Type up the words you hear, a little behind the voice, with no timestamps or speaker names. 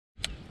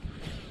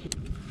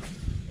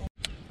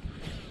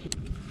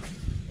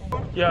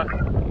Yeah.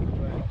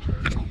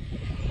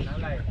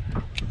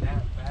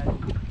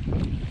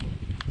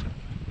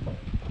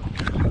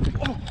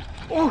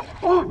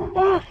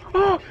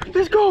 Oh,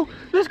 let's go,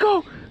 let's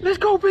go, let's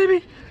go,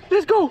 baby,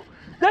 let's go.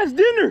 That's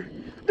dinner,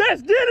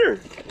 that's dinner,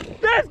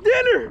 that's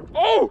dinner.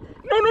 Oh,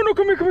 no,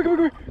 come here, come here,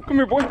 boy, come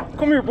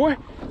here, boy,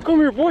 come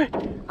here, boy,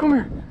 come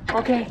here.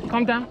 Okay,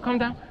 calm down.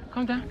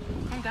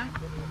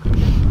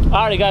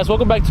 Alrighty guys,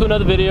 welcome back to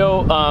another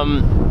video.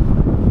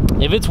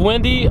 If it's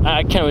windy,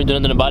 I can't really do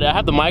nothing about it. I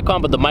have the mic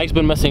on, but the mic's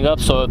been messing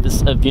up, so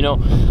if you know,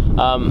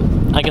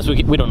 I guess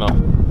we don't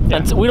know.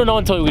 Yeah. We don't know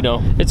until we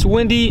know. It's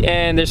windy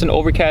and there's an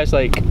overcast,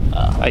 like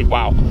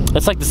wow.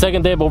 It's like the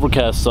second day of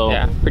overcast, so.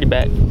 Yeah, pretty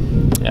bad.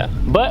 Yeah.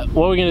 But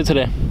what are we gonna do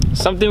today?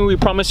 Something we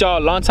promised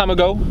y'all a long time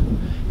ago.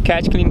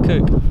 Catch, clean,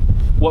 cook.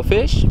 What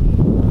fish?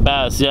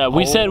 Bass, yeah.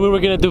 We said we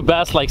were gonna do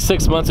bass like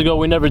 6 months ago.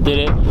 We never did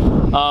it.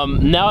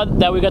 Now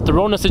that we got the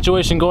Rona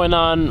situation going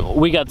on,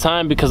 we got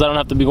time because I don't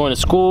have to be going to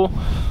school.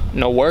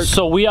 No work.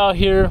 So we out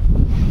here.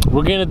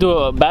 We're gonna do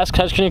a bass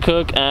catch, clean,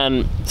 cook,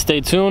 and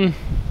stay tuned.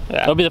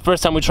 Yeah. It'll be the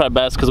first time we try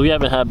bass because we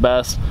haven't had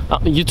bass.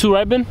 You too,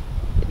 right, Ben?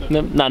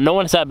 Nah, no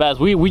one's had bass.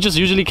 We just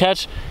usually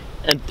catch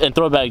and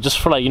throw it back just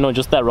for, like, you know,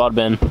 just that rod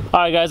bend.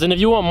 All right, guys, and if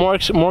you want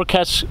more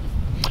catch.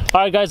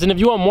 All right, guys, and if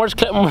you want more.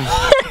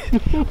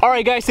 All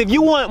right, guys, if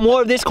you want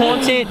more of this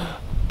content,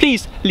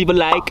 please leave a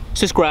like,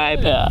 subscribe,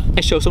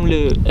 and show some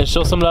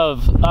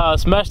love.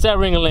 Smash that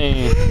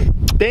ring-a-ling.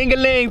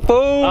 Ding-a-ling,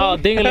 fool. Oh,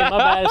 ding-a-ling, my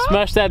bad.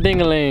 Smash that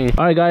ding-a-ling.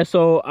 All right, guys,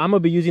 so I'm gonna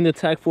be using the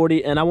TAC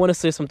 40, and I want to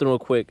say something real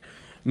quick.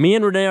 Me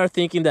and Renee are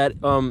thinking that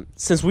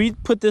since we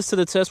put this to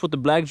the test with the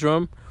black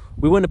drum,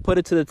 we want to put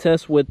it to the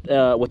test with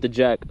the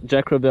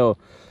Jack Crevel.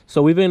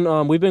 So we've been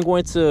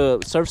going to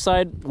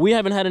Surfside. We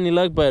haven't had any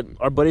luck, but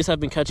our buddies have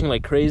been catching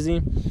like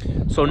crazy.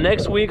 So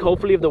next week,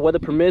 hopefully, if the weather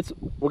permits,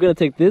 we're gonna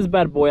take this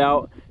bad boy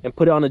out and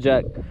put it on the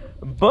Jack.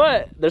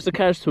 But there's a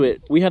catch to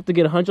it. We have to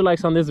get 100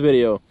 likes on this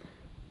video.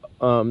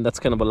 That's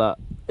kind of a lot.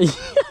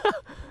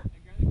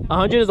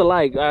 100 is a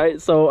like, all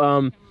right?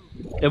 So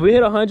if we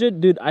hit 100,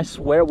 dude, I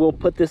swear we'll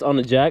put this on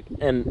the Jack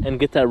and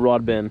get that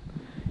rod bend.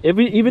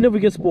 Even if we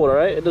get spoiled, all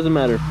right? It doesn't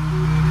matter.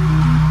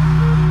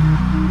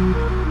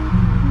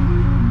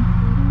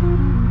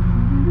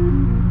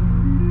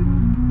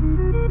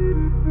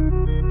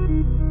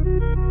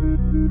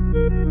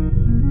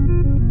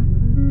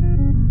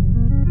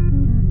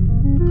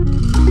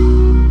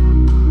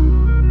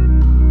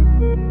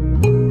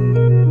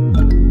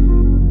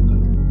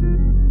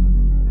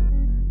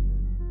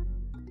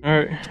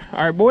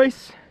 All right,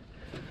 boys.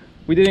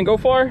 We didn't go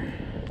far,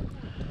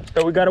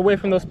 but we got away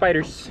from those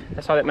spiders.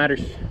 That's all that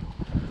matters.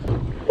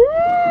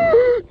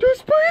 The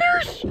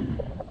spiders!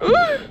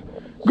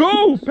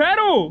 Go,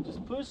 paddle!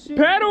 Just push it.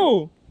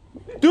 Paddle!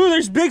 Dude,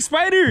 there's big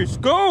spiders.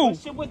 Go!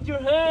 Push it with your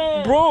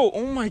hand. Bro,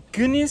 oh my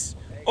goodness.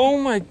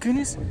 Oh my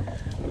goodness.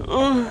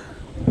 All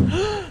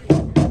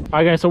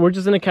right, guys, so we're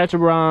just gonna catch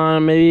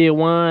around maybe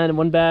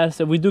one bass.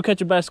 If we do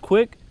catch a bass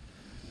quick,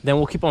 then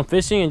we'll keep on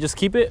fishing and just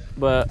keep it,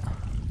 but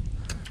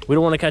we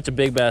don't want to catch a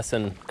big bass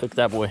and cook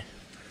that boy.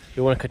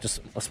 We want to catch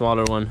a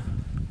smaller one.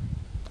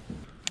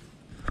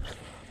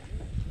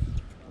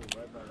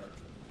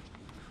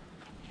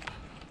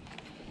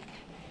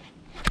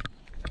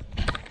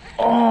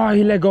 Oh,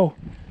 he let go.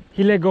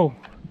 He let go.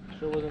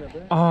 Sure wasn't a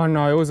fish? Oh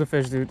no, it was a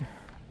fish, dude.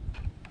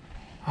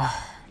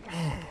 Oh,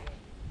 man.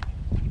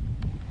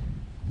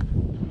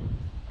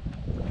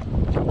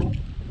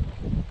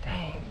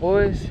 Dang,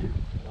 boys.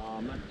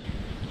 Nah, man.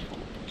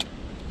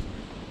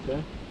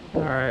 Okay.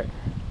 All right.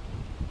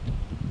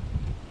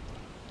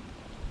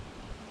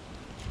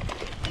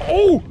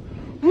 Oh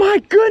my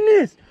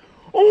goodness!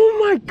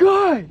 Oh my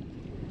god!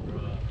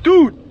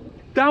 Dude,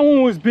 that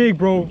one was big,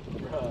 bro.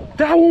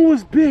 That one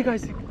was big, I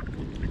think.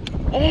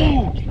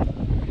 Oh,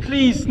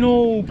 please,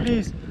 no,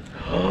 please.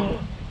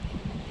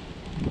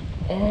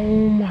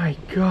 Oh my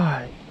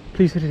god.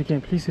 Please hit it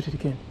again, please hit it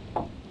again.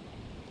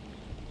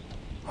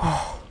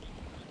 Oh.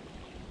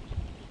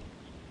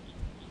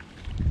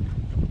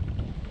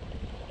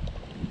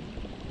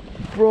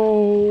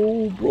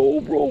 Bro.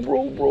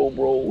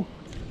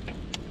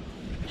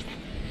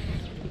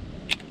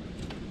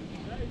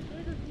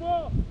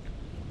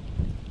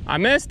 I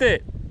missed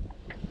it.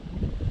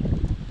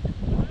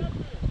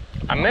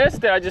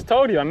 I just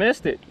told you, I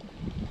missed it.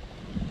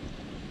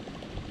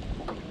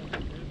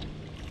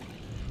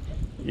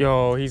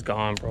 Yo, he's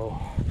gone, bro.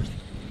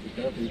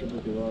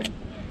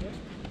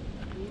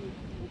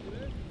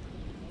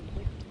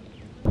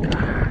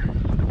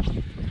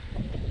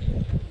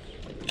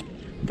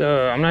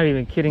 Duh, I'm not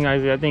even kidding,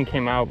 Isaac. That thing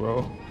came out,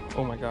 bro.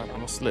 Oh my god, I'm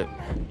gonna slip.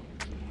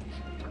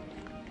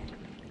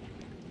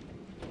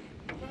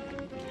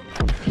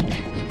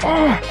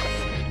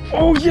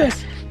 Oh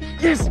yes,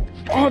 yes.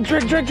 Oh,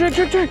 drag.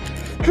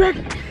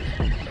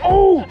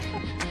 Oh,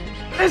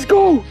 let's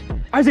go.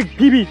 Isaac,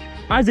 PB.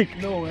 Isaac,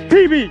 no way.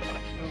 PB. No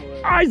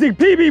way. Isaac,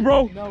 PB,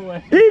 bro. No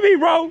way. PB,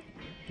 bro.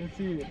 Let's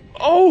see it.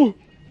 Oh,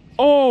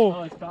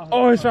 it's foul hook.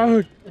 Oh, it's foul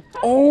hook.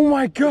 Oh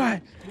my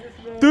god,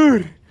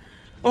 dude.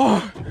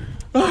 Oh.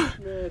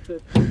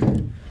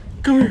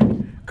 Come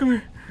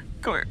here.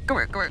 Come here, come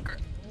here, come here, come here.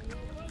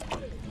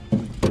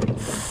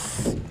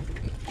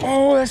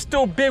 Oh, that's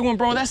still a big one,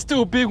 bro. That's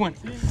still a big one.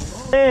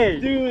 Hey.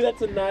 Dude,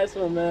 that's a nice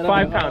one, man.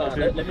 5 pounds.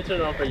 Let me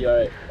turn it on for you,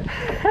 alright?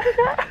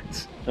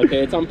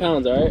 Okay, it's on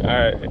pounds, alright?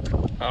 Alright.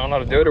 I don't know how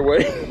to do it or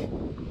what.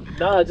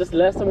 Nah, just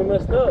last time we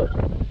messed up.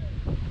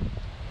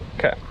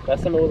 Okay.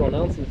 Last time it was on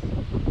ounces.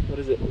 What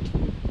is it?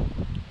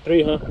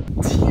 3, huh?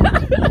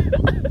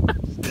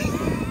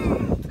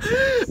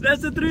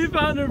 That's a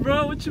 3-pounder,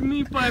 bro. What you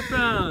mean 5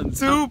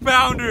 pounds?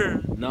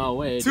 2-pounder. No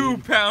way.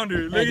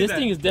 2-pounder. Look Hey, at this that.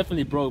 thing is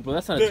definitely broke, bro.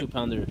 That's not a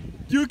 2-pounder.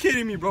 You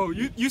kidding me, bro?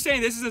 You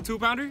saying this is a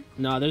 2-pounder?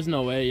 Nah, there's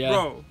no way. Yeah.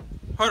 Bro,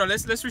 hold on.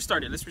 Let's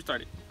restart it. Let's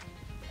restart it.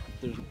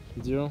 There's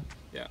 0.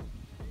 Yeah.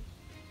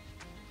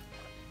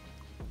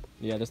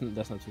 Yeah, that's not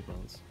 2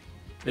 pounds.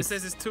 It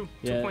says it's 2.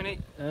 Yeah.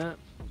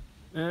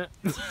 2.8.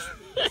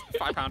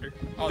 5-pounder.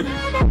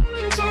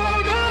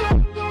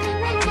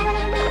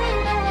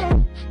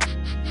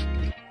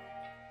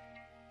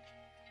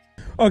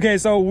 Okay,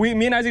 so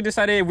me and Isaac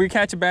decided if we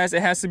catch a bass,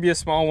 it has to be a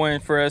small one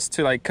for us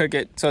to like cook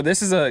it. So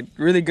this is a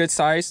really good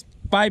size,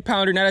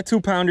 5-pounder, not a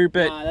 2-pounder,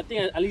 but nah, that thing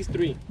at least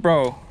 3.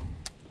 bro,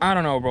 I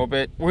don't know, bro,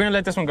 but we're gonna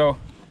let this one go.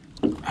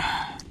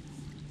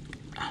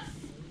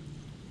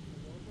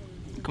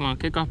 Come on,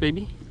 kick off,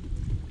 baby.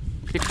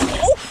 Kick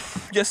off.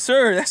 Oof, yes,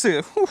 sir. That's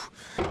it. Oof.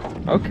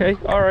 Okay,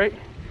 all right,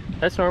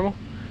 that's normal.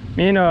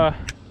 Me and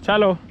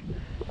Chalo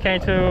came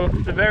to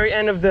the very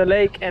end of the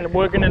lake, and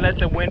we're gonna let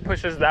the wind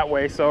push us that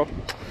way. So.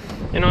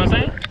 You know what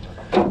I'm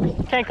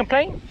saying? Can't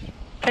complain.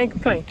 Can't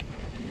complain.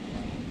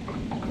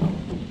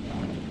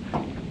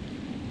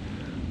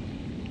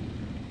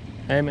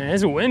 Hey man,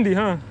 it's windy,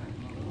 huh?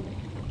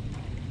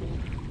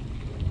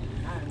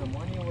 In the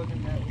morning it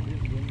wasn't that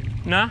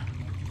windy. Nah?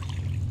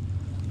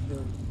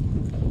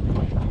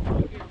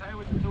 You get tired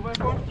with the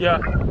 2x4? Yeah.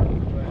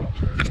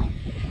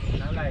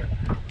 Not like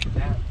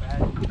that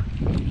bad.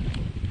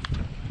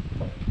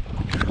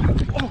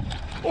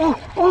 Oh,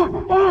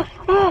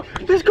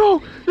 let's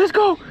go, let's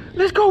go,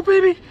 let's go,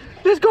 baby,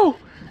 let's go.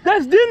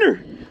 That's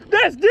dinner,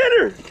 that's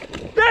dinner,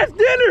 that's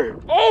dinner.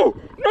 Oh,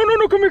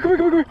 no, come here, come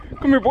here,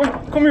 boy,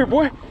 come here,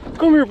 boy,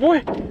 come here,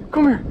 boy,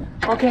 come here.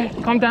 Okay,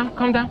 calm down.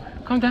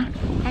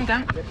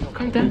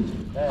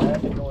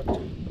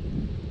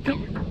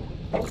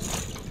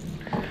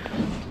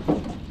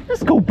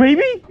 Let's go,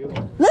 baby,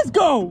 let's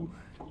go.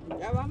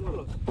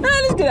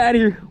 Let's get out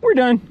of here, we're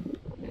done.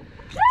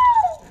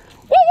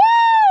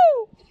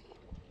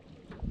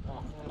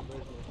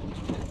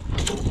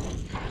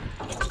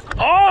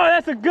 Oh,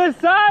 that's a good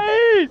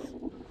size!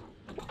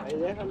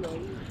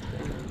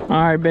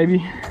 Alright, baby.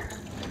 This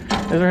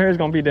right here is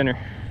gonna be dinner.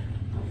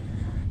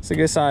 It's a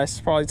good size,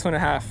 probably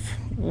 2.5.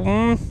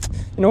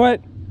 You know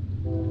what?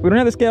 We don't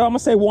have the scale, I'm gonna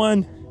say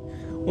 1.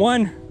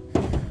 1.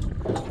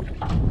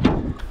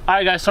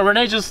 Alright guys, so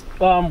Renee just,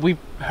 we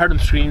heard him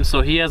scream,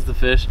 so he has the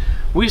fish.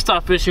 We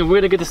stopped fishing, we're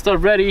gonna get the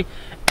stuff ready,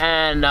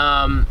 and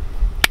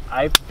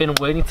I've been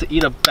waiting to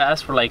eat a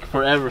bass for like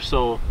forever,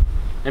 so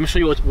let me show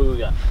you what we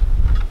got.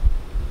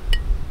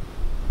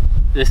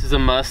 This is a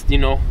must, you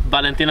know,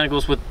 Valentina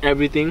goes with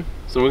everything.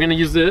 So we're gonna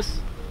use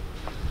this.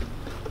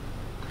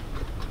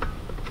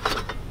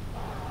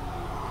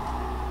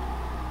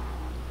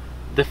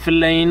 The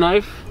fillet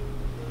knife.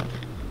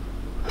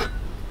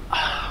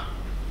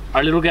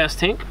 Our little gas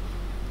tank.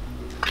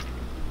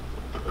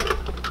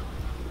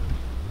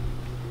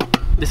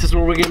 This is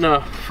where we're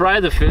gonna fry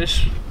the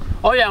fish.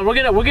 Oh yeah, we're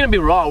gonna be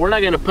raw. We're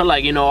not gonna put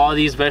like, you know, all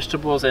these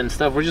vegetables and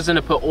stuff. We're just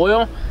gonna put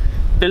oil,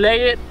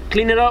 fillet it,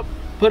 clean it up,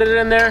 put it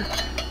in there.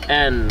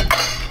 And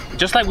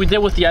just like we did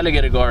with the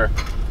alligator gar.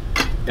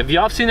 If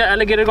y'all have seen the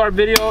alligator gar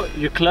video,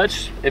 your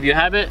clutch, if you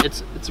have it,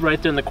 it's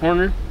right there in the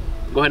corner.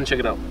 Go ahead and check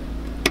it out.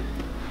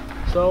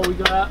 So we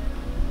got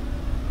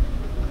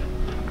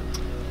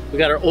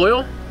our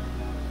oil.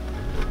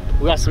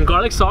 We got some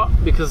garlic salt,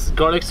 because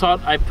garlic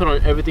salt I put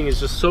on everything is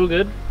just so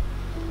good.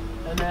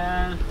 And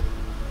then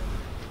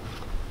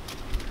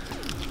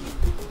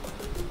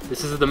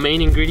this is the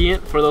main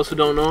ingredient. For those who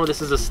don't know, this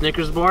is a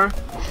Snickers bar.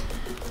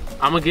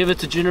 I'm gonna give it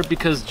to Junior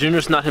because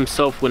Junior's not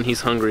himself when he's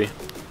hungry,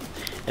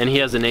 and he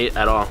hasn't ate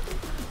at all.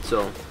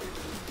 So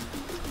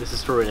this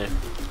is for Renee.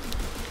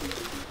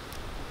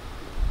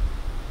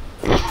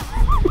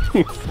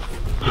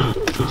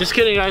 Just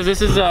kidding, guys.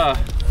 This is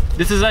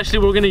actually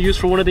what we're gonna use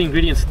for one of the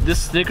ingredients. This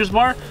Snickers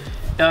bar,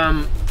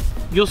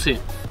 you'll see.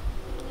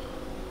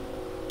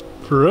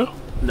 For real?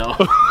 No.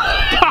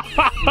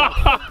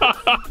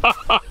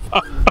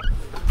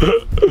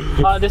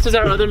 This is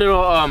our other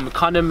little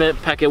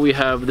condiment packet we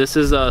have. This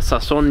is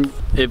sazon.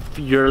 If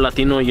you're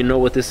Latino, you know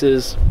what this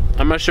is.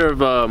 I'm not sure if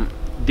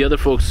the other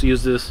folks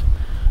use this,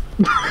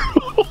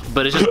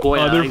 but it's just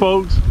Goya. Other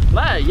folks?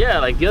 Yeah,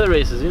 like the other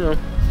races, you know.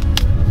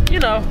 You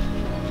know.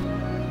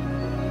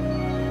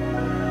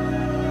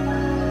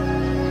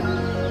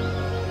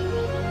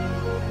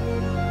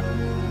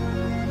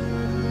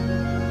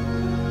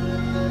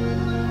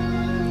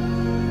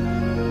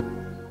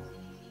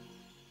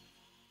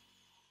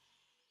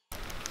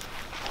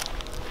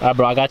 Alright,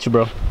 bro, I got you,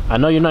 bro. I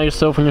know you're not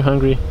yourself when you're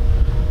hungry.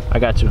 I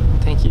got you.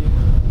 Thank you.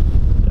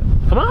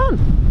 Come on.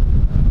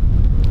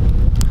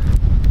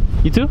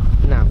 You too?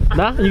 No.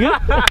 Nah, you good?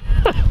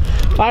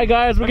 Alright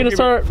guys, we're gonna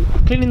start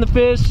cleaning the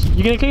fish.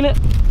 You gonna clean it?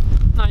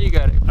 No, you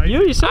got it.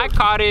 You sure? I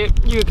caught it.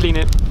 You can clean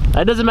it.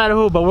 It doesn't matter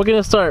who, but we're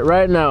gonna start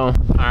right now.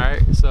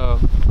 Alright, so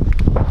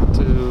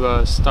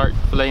to start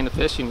filleting the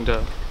fish, you need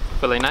a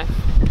fillet knife.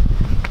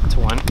 That's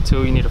one.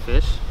 Two, you need a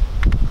fish.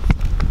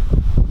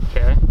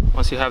 Okay.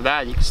 Once you have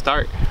that, you can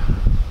start.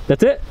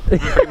 That's it?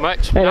 Pretty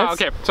much. Hey,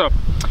 Okay, so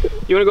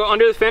you want to go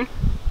under the fin,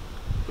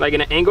 like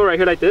in an angle right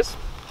here, like this.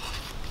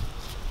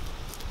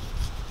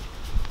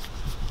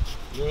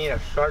 You need a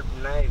sharp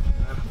knife.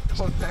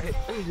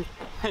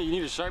 You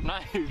need a sharp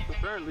knife,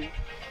 apparently.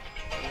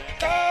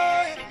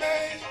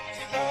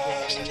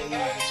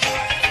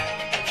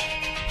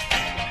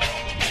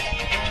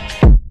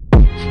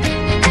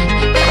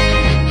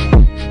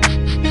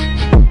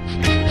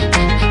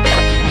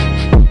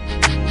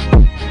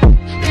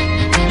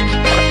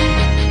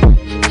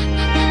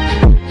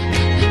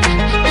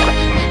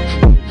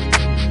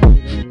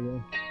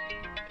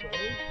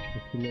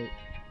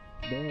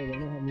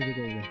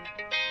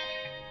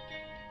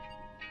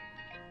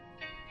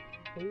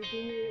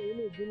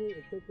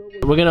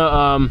 We're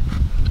gonna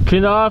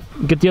clean it off,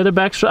 get the other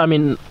back strap. I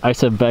mean, I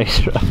said back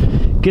strap.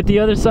 Get the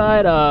other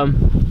side,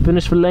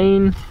 finish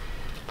filleting.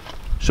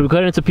 Should we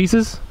cut it into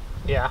pieces?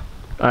 Yeah.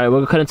 Alright,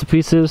 we'll cut it into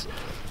pieces.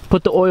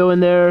 Put the oil in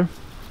there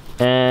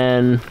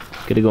and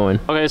get it going.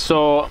 Okay,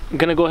 so I'm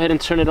gonna go ahead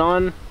and turn it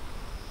on.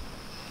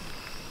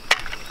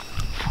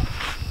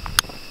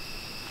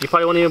 You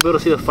probably won't even be able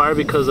to see the fire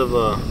because of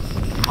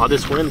all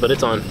this wind, but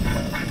it's on.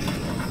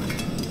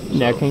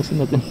 Yeah, I can't see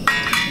nothing.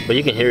 But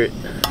you can hear it.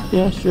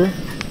 Yeah, sure.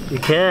 You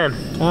can.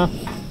 Huh?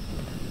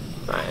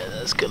 Alright,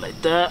 that's good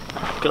like that.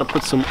 Gonna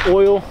put some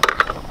oil.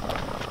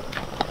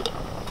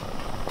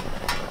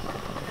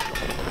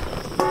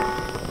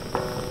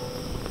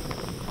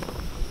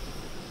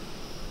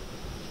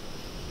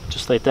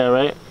 Just like that,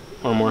 right?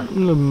 Or more? A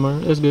little bit more.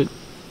 That's good.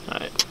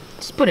 Alright.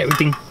 Just put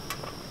everything.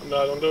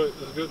 No, don't do it.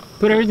 It's good.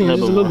 Put everything,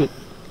 just a little bit.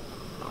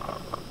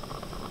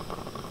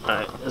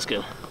 Alright, that's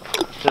good.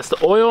 That's the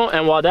oil,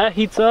 and while that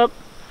heats up,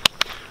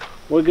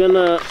 we're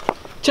gonna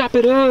Chop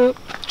it up.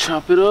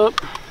 chop it up.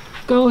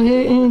 Go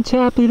ahead and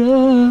chop it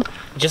up.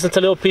 Just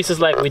into little pieces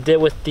like we did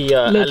with the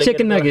Little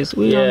chicken nuggets.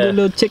 We Yeah. on the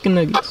little chicken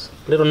nuggets.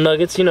 Little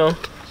nuggets, you know.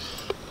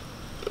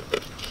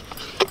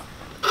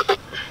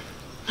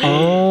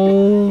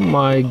 Oh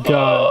my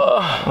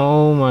god.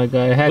 Oh my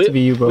god. It had to be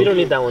you, bro. We don't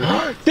need that one.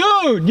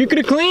 Dude, you could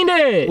have cleaned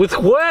it. With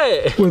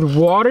what? With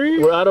water?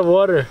 We're out of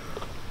water.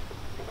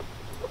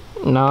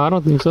 No, I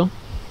don't think so.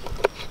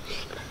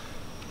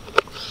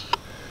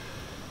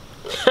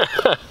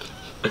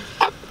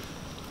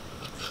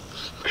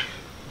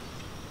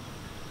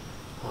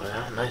 Oh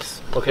yeah,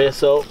 nice. Okay,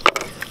 so,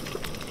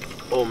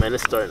 oh man,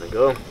 it's starting to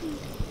go.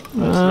 So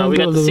now we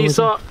got the sea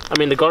salt. I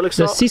mean the garlic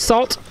The salt. sea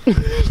salt.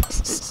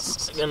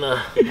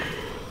 Gonna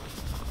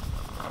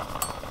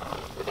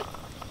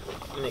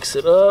mix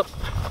it up.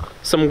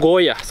 Some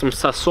Goya, some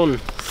sazon,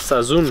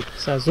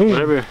 Sazon.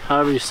 whatever,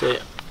 however you say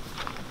it.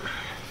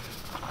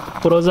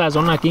 Puro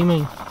sazon aquí,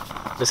 man.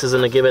 This is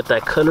gonna give it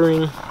that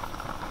coloring.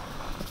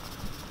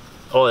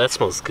 Oh, that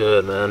smells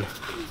good, man.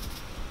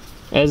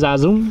 Es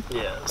sazon.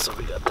 Yeah, so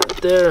we got that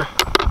there.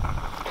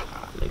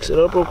 Mix it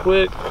up real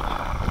quick.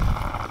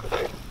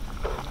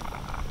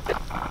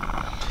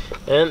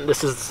 And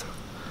this is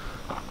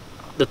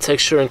the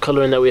texture and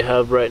coloring that we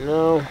have right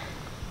now.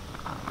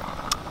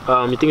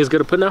 You think it's good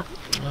to put now?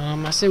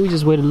 I say we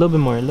just wait a little bit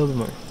more,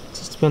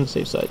 just to be on the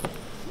safe side.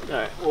 All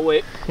right, we'll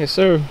wait. Yes,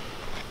 sir.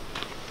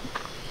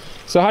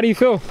 So how do you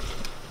feel?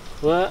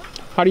 What?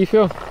 How do you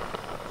feel?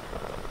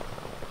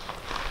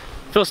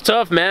 Feels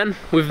tough, man.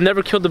 We've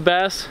never killed a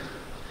bass,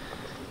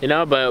 you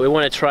know, but we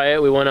want to try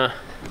it. We want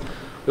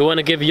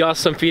to give y'all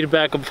some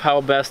feedback of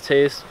how bass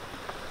tastes.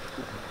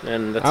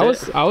 And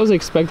that's it. I was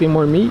expecting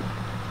more meat.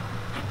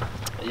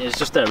 It's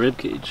just that rib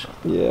cage.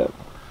 Yeah.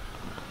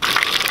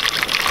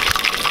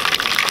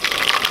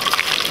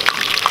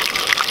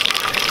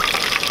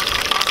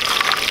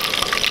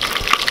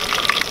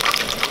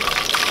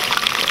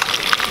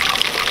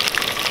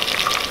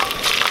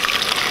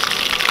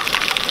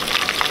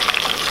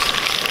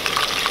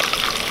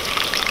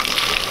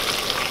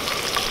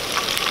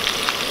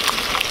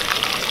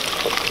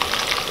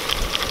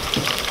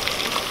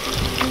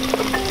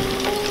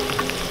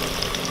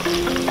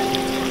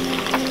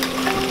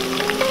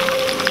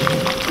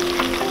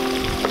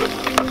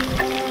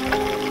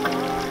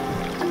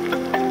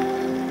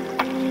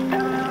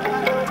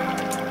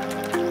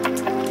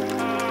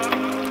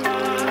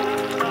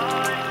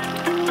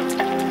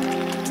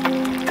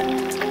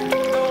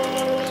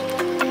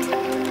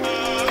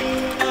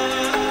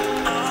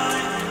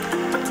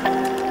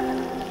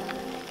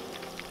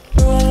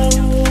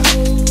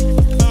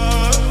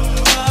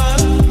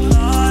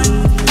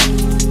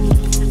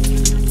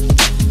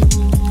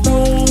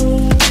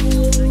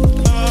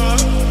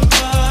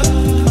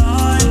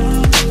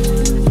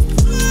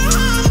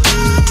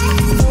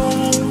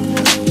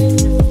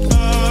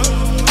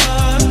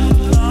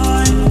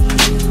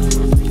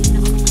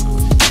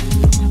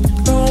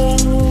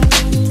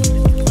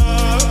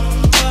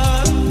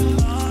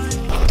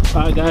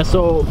 right,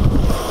 so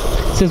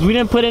since we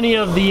didn't put any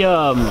of the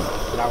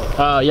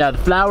the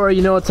flour,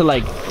 you know, to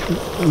like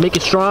make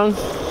it strong,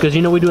 because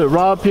you know we do it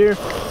raw up here.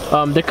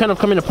 They're kind of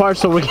coming apart,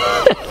 so we're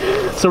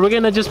so we're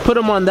gonna just put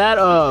them on that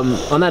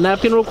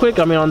napkin real quick.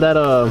 I mean, on that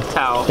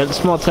towel, that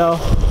small towel,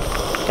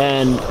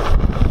 and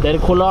let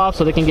it cool off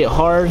so they can get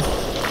hard.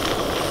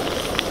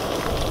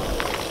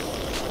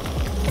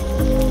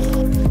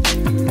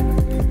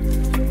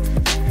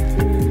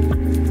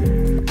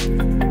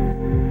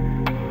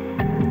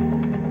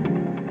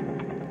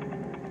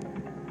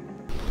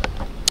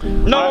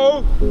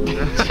 No.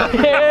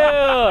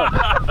 Yeah.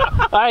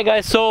 All right,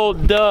 guys. So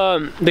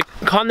the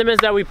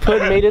condiments that we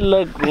put made it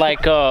look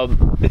like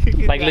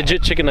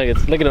legit chicken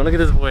nuggets. Look at him. Look at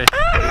this boy. Look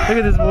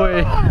at this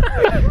boy.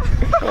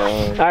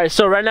 All right.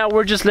 So right now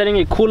we're just letting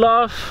it cool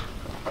off.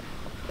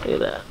 Look at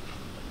that.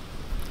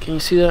 Can you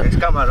see that? It's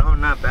camarón,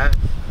 not bad.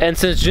 And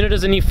since Junior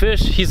doesn't eat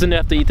fish, he's gonna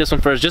have to eat this one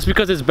first. Just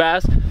because it's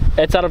bass,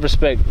 it's out of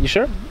respect. You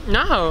sure?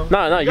 No.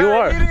 No, you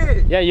are.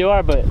 Yeah, you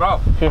are, but bro,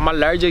 I'm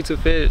allergic to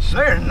fish.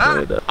 No, you're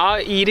not. I'll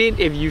eat it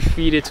if you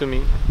feed it to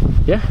me.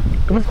 Yeah,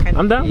 come on.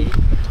 I'm down.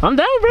 I'm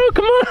down, bro.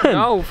 Come on.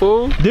 No,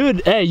 fool.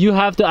 Dude, hey, you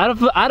have to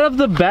out of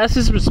the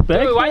bass's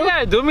respect. Dude, why you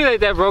gotta do me like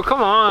that, bro?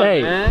 Come on,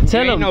 hey, man.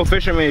 Tell You him. ain't no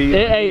fisherman.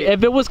 Hey,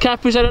 if it was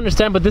catfish, I'd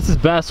understand, but this is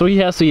bass, so he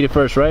has to eat it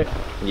first, right?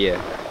 Yeah.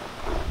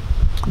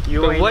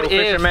 You But ain't what no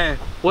if, fisherman.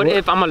 what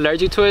if I'm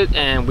allergic to it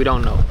and we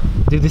don't know?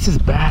 Dude, this is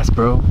bass,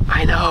 bro.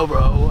 I know,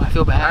 bro. I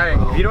feel bad, Alright,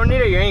 bro. if you don't need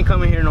it, you ain't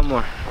coming here no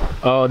more.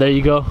 Oh, there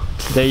you go.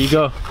 There you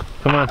go.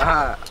 Come on.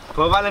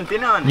 Put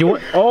Valentina on. You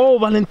want? Oh,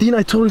 Valentina,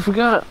 I totally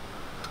forgot.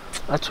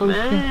 I totally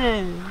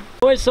forgot.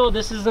 Alright, so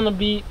this is gonna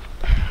be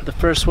the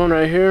first one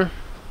right here.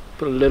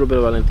 Put a little bit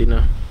of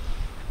Valentina.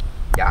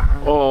 Yeah.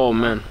 Oh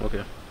man,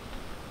 okay.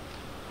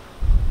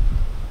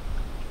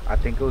 I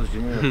think it was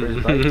Junior the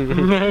first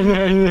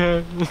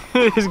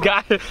bite. This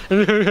guy.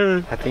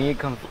 I think you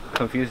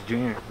confused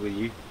Junior with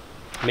you.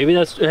 Maybe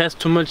it has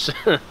too much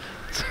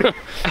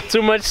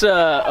too much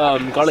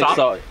garlic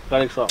salt.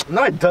 Garlic salt.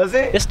 No, it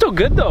doesn't. It's still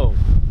good though.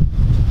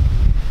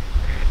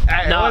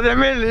 It Nah. wasn't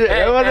me.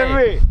 Hey, It wasn't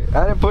me.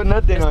 I didn't put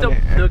nothing It's on still,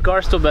 it. the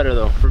gar's still better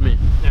though for me.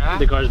 Yeah?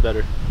 The gar's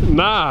better.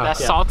 Nah. That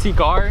Yeah. salty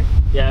gar.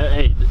 Yeah,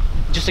 hey,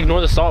 just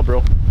ignore the salt,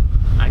 bro.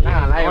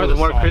 Nah, it was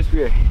more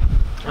crispier.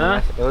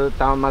 Huh? It was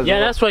más Yeah,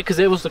 duro. that's why, because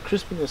it was the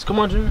crispiness. Come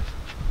on, Junior.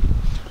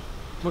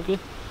 Okay.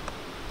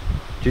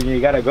 Junior,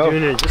 you gotta go.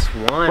 Junior, just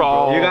one,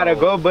 Bro. You gotta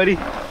go, buddy.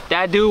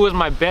 That dude was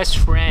my best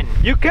friend.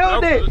 You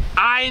killed it.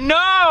 I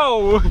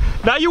know.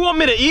 Now you want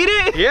me to eat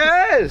it?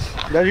 Yes.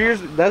 That's what you're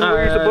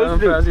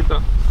supposed to do.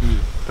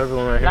 Perfect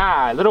one right here.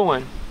 Nah, little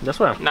one. That's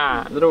what I'm.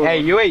 Nah, little Hey,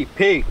 one. you ate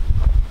pig.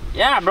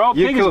 Yeah, bro.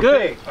 You Pig is killed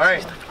good. pig. All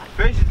right.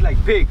 Fish is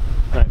like pig.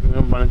 Alright,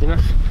 remember Valentina?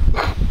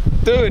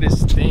 Dude, it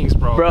stinks,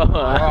 bro. Bro.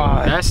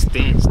 That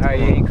stinks. All right,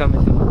 you ain't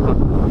coming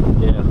through.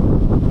 Yeah.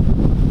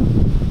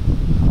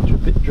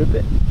 Drip it, drip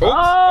it. Oops.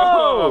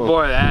 Oh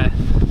boy, that.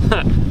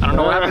 I don't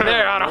know what happened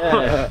there. I don't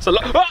know. Yeah. So,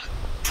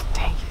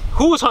 dang it.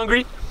 Who was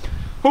hungry?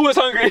 Who was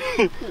hungry?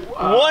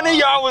 One of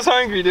y'all was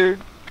hungry, dude.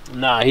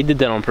 Nah, he did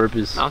that on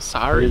purpose. I'm He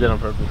sorry. did that on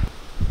purpose.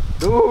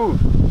 Dude.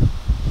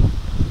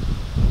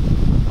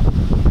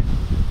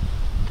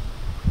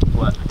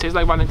 What? Tastes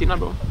like Valentina,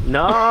 bro.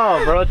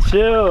 No, bro,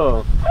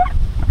 chill.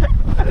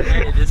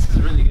 Hey, this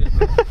is really good,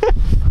 bro.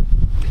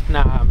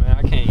 Nah, man,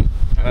 I can't.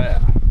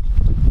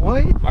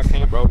 What? I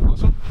can't, bro.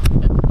 Listen.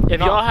 If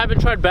y'all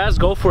haven't tried bass,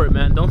 go for it,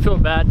 man. Don't feel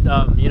bad.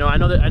 You know, I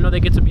know they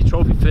get to be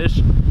trophy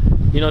fish.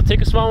 You know,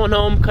 take a small one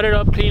home, cut it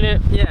up, clean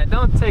it. Yeah,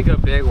 don't take a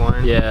big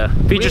one. Yeah,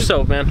 feed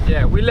yourself, man.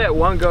 Yeah, we let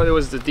one go that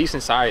was the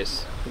decent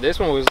size. This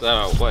one was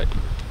what?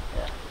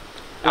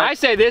 I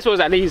say this was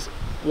at least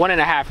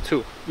 1.5,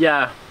 2.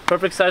 Yeah,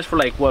 perfect size for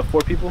like what,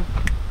 4 people?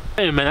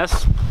 Hey, man,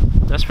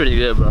 that's pretty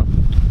good, bro.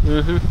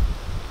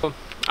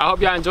 I hope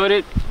y'all enjoyed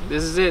it.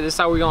 This is it. This is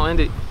how we gonna end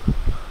it.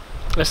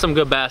 That's some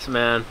good bass,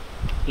 man.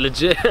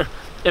 Legit.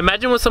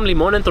 Imagine with some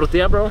limon and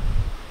tortilla, bro.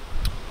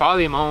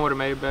 Probably limon would have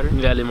made it better.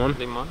 Yeah, limon.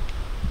 Limon.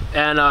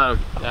 And Yeah.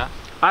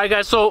 all right,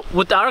 guys. So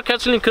with our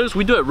Catchling cooks,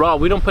 we do it raw.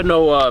 We don't put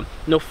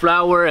no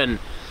flour, and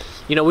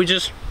you know, we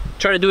just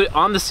try to do it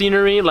on the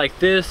scenery like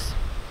this.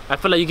 I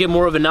feel like you get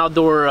more of an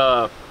outdoor,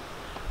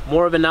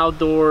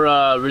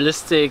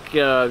 realistic,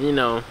 you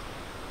know.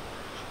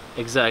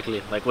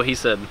 Exactly, like what he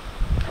said.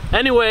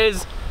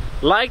 Anyways,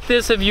 like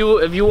this if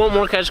you want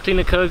more Catch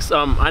Clean Cooks.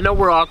 I know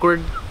we're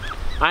awkward.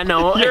 I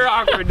know. You're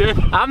awkward, dude.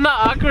 I'm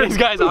not awkward. This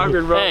guy's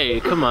awkward, bro. Hey,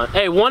 come on.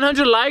 Hey,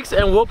 100 likes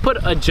and we'll put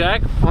a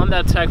jack on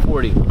that Tag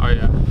 40. Oh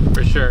yeah,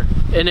 for sure.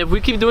 And if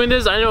we keep doing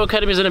this, I know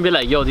Academy's gonna be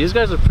like, yo, these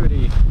guys are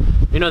pretty,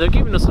 you know, they're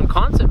giving us some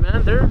content,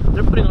 man. They're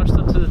putting our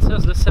stuff to the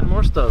test. Let's send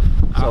more stuff.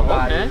 I hope,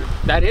 man.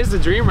 That is the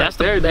dream right That's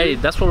there, dude. hey,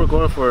 that's what we're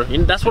going for. You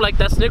know, that's what, like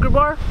that Snicker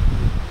bar.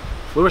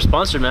 We were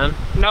sponsored, man.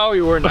 No,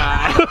 you were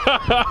not.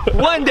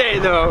 One day,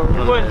 though.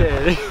 One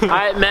day. All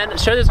right, man.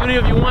 Share this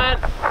video if you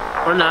want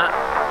or not.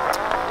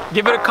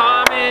 Give it a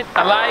comment,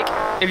 a like,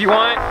 if you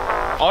want,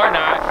 or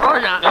not.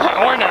 Or not.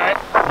 Or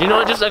not. You know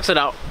what? Just exit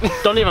out.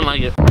 Don't even like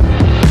it.